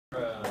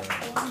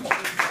Good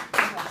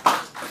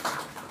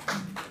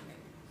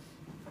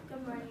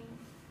morning.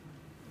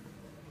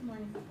 Good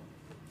morning.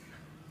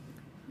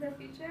 The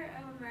future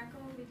of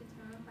America will be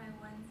determined by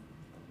one's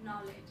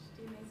knowledge.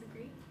 Do you guys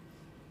agree?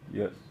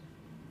 Yes.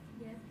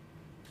 Yes.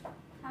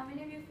 How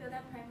many of you feel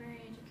that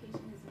primary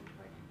education is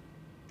important?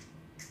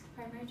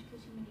 Primary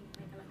education meaning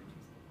like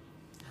elementary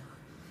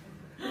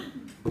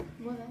school.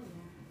 Well, that,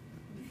 yeah.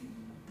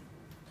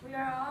 We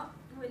are all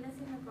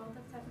witnessing the growth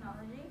of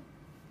technology,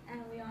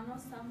 and we all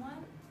know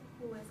someone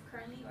who is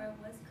currently or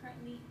was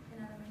currently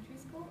in elementary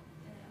school.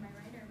 Am I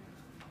right or am I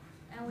wrong?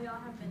 And we all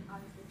have been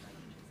obviously to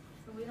elementary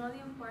school, so we know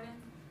the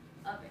importance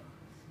of it.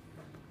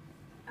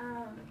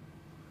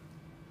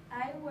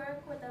 I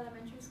work with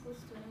elementary school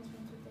students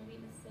from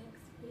 2:30 to 6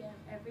 p.m.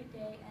 every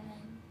day, and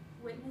I'm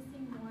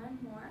witnessing more and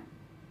more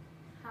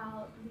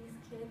how these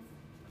kids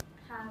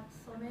have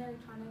so many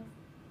electronics,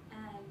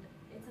 and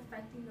it's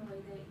affecting the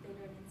way they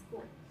learn in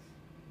school.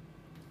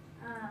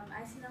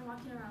 I see them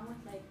walking around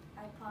with like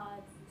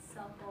iPods,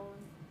 cell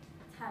phones,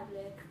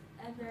 tablets,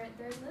 and they're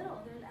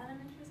little. They're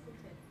elementary school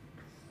kids,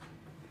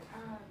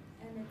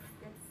 and it's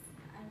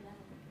I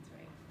don't think it's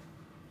right.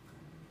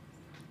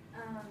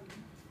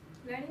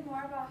 Learning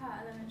more about how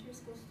elementary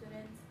school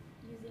students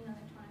using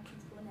electronics in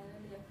school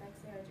negatively affects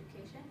their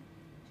education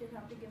should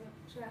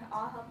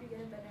all help you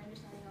get a better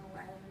understanding on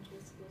why elementary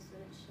school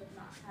students should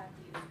not have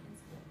these in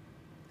school.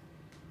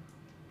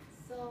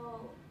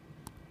 So,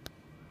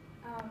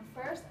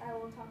 first I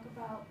will talk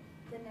about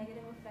the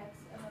negative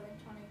effects of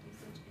electronic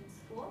usage in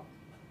school.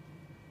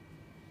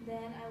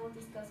 Then I will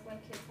discuss why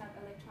kids have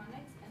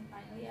electronics, and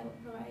finally I will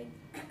provide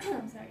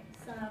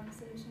some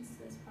solutions to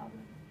this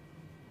problem.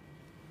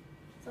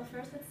 So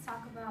first, let's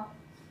talk about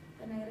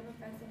the negative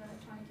effects of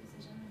electronic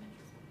usage in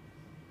elementary school.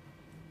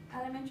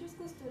 Elementary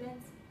school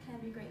students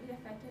can be greatly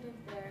affected if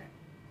their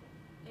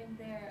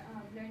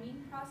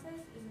learning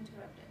process is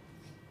interrupted.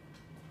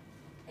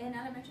 In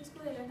elementary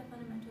school, they learn the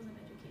fundamentals of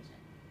education: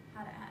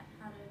 how to add,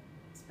 how to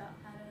spell,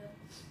 how to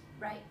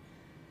write,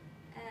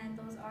 and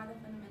those are the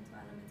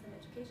fundamental elements of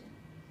education.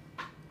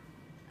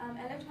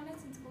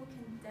 Electronics in school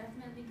can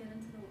definitely get in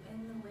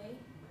the way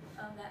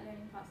of that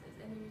learning process,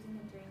 and they're using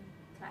them during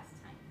class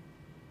time.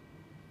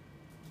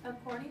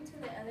 According to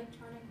the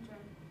Electronic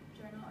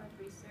Journal of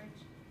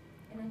Research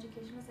in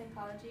Educational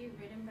Psychology,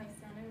 written by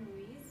Sandra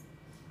Ruiz,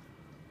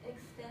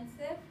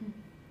 extensive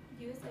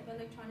use of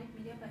electronic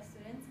media by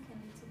students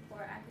can lead to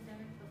poor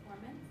academic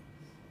performance,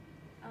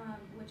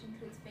 which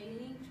includes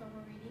failing, trouble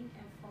reading,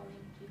 and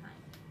falling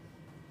behind.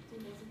 Do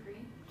you guys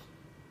agree?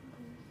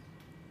 Mm-hmm.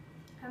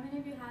 How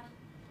many of you have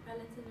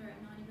relatives or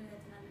know anybody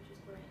that's in elementary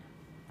school right now?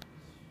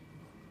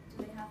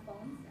 Do they have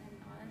phones and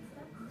all that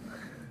stuff?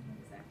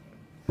 Exactly.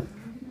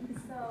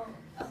 So,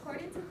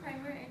 according to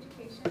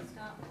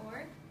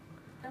primaryeducation.org,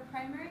 the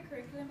primary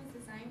curriculum is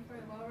designed for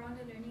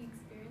well-rounded learning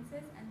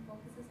experiences and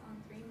focuses on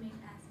three main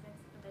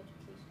aspects of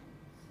education: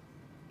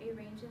 a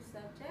range of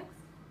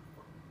subjects,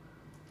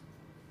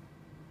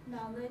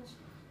 knowledge,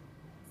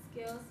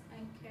 skills,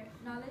 and character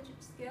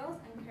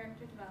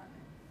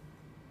development.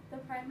 The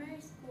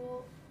primary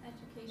school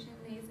education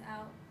lays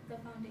out the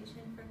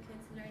foundation for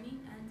kids'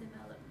 learning and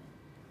development.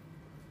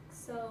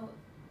 So,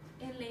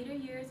 in later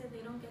years, if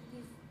they don't get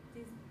these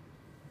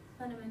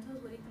fundamentals,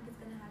 what do you think is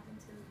going to happen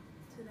to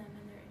them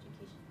in their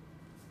education?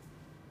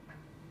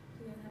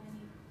 Do you guys have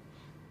any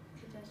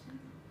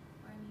suggestions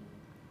or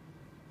anything?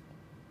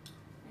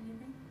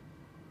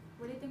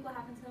 What do you think will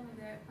happen to them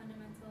if their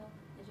fundamental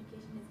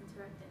education is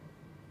interrupted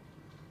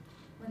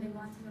when they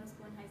want to go to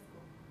school in high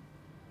school?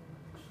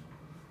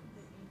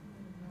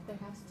 There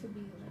has to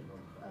be like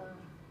a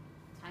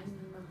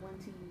timing of when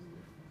to use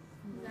it.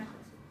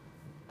 Exactly.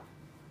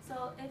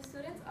 So if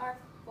students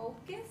are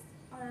focused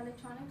on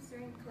electronics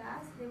during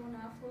class, they will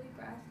not fully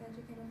grasp the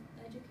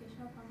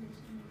educational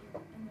foundation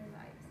needed in their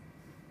lives,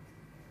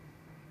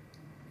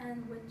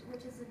 and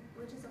which is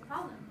a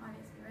problem,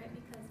 obviously, right?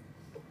 Because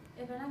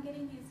if they're not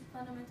getting these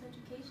fundamental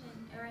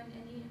education or in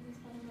any of these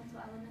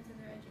fundamental elements of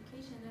their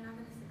education, they're not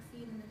going to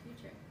succeed in the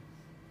future.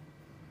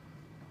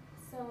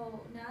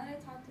 So now that I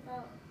talked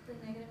about the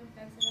negative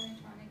effects of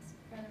electronics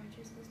for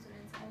elementary school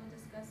students, I will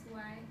discuss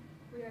why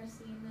we are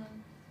seeing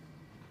them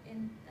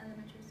in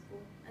elementary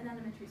schools.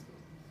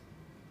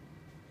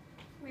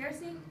 We are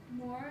seeing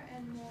more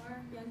and more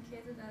young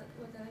kids with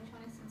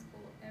electronics in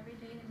school every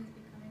day, and it is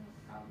becoming a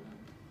problem.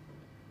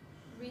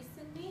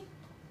 Recently,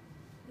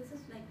 this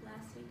is like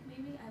last week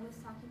maybe, I was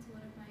talking to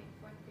one of my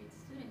 4th grade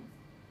students,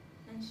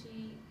 and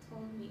she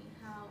told me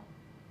how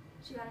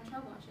she got in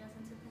trouble. She got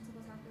sent to the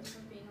principal's office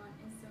for being on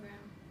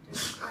Instagram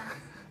during class.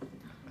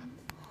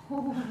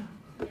 Oh,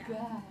 yeah.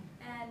 God.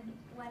 And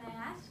when I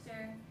asked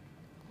her,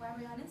 why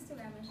were you on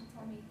Instagram? And she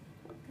told me,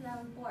 because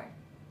I was bored.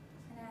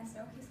 And I asked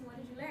her, okay, so what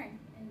did you learn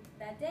in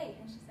that day?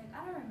 And she's like,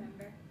 I don't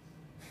remember.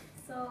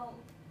 So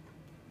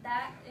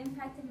that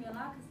impacted me a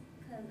lot,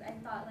 because I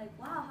thought, like,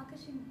 wow, how could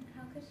she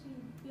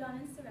be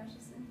on Instagram?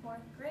 She's in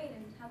 4th grade,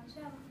 and how could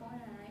she have a phone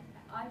and an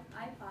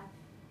iPod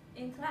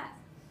in class?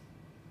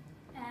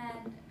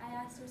 And I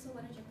asked her, so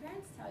what did your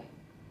parents tell you?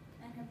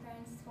 And her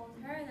parents told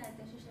her that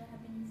she should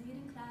have been using it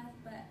in class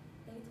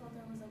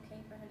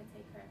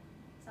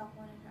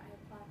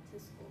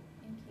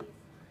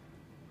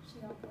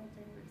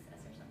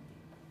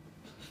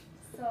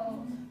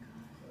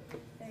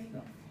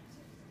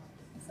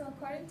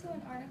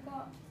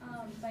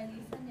by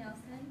Lisa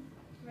Nelson,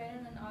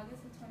 written in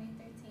August of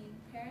 2013.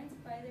 Parents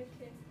buy their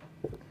kids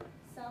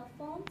cell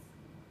phones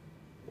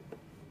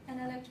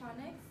and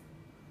electronics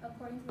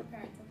according to the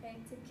parents, okay,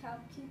 to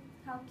help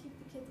keep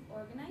the kids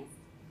organized,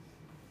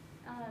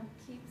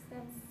 keeps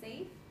them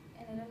safe,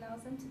 and it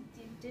allows them to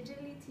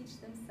digitally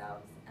teach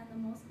themselves. And the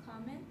most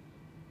common,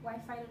 why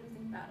fight a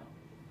losing battle?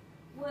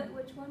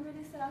 Which one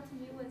really stood out to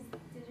me was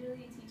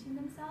digitally teaching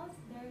themselves.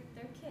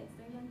 They're kids,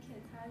 they're young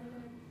kids. How are they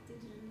going to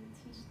digitally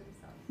teach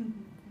themselves?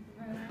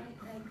 Right?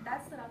 Like,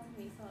 that stood out to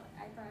me, so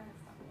I thought I had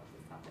to talk about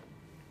this topic.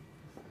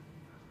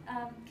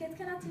 Kids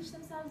cannot teach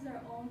themselves the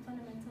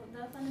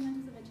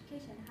fundamentals of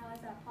education. How is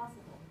that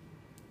possible?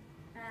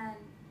 And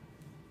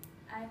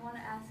I want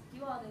to ask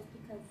you all this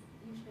because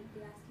you should be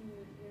asking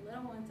your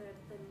little ones or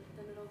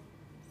the little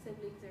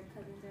siblings or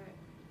cousins or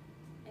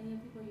any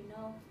of the people you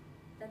know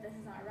that this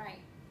is not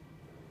right.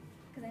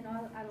 Because I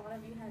know a lot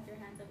of you had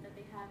your hands up that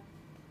they have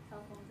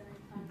cell phones and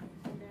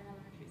iPads and they're in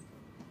elementary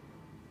school.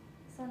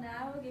 So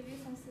now I will give you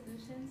some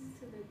solutions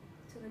to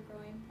the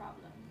growing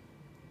problem.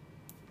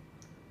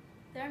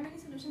 There are many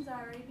solutions that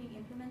are already being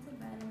implemented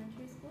by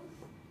elementary schools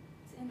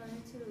in order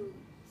to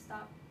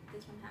stop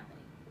this from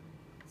happening.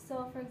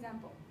 So, for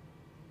example,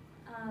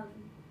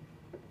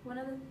 one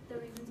of the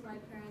reasons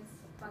why parents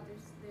bought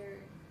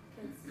their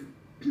kids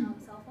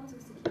cell phones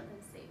was to keep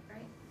them safe,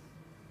 right?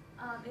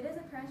 It is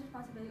a parent's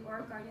responsibility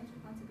or a guardian's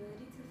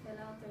responsibility to fill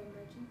out their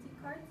emergency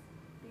cards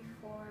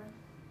before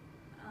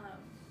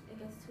it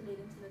gets too late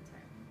into the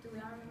term. Do we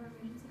all remember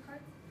emergency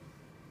cards?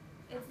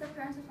 It's the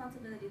parent's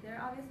responsibility. They're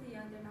obviously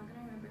young, they're not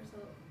going to remember, so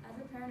as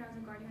a parent or as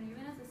a guardian or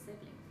even as a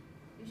sibling,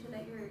 you should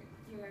let your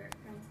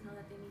parents know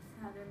that they need to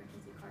have their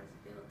emergency cards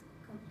filled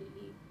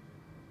completely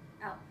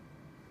out.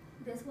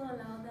 This will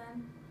allow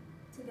them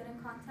to get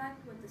in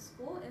contact with the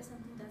school if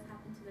something does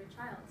happen to their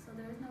child, so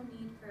there is no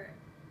need for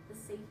the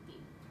safety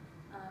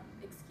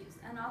excuse.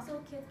 And also,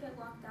 kids get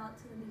walked out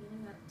to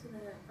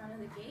the front of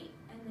the gate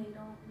and they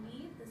don't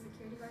leave. The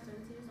security guards or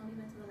the teachers don't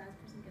leave until the last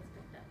person gets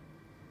picked up.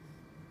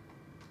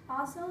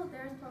 Also,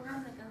 there's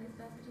programs like At Least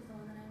Best, which is the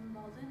one that I'm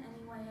involved in, and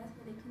EYS,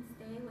 where they can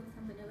stay with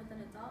an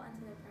adult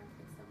until their parent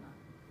picks them up.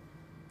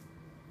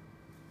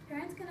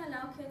 Parents can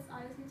allow kids,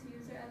 obviously, to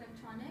use their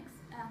electronics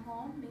at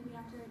home, maybe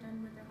after they're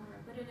done with their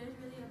homework, but it is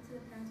really up to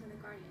the parents or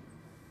the guardians.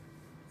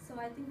 So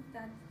I think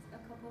that's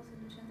a couple of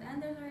solutions, and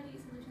there's already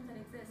solutions that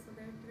exist, so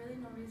there's really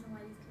no reason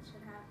why these kids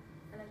should have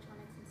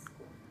electronics in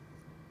school.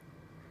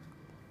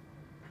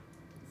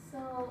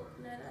 So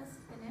let us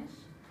finish.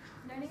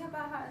 Learning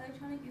about how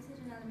electronic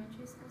usage in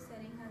elementary school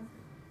setting has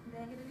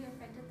negatively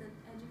affected the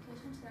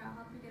education should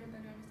help you get a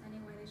better understanding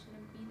why they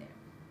shouldn't be there.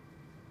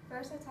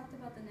 First, I talked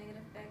about the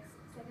negative effects.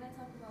 Second, I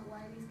talked about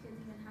why these kids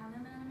even have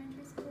them in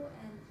elementary school,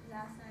 and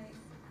last, I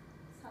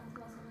talked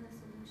about some of the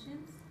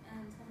solutions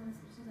and some of the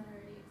solutions that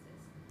already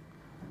exist.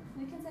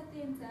 We can set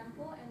the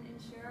example and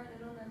ensure our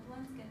little loved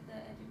ones get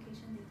the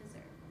education they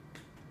deserve.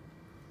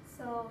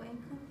 So, in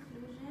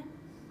conclusion,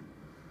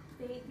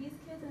 these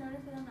kids, in order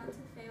for them not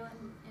to fail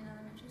in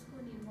elementary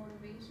school, need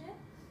motivation,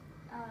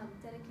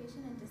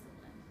 dedication, and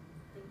discipline.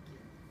 Thank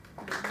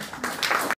you.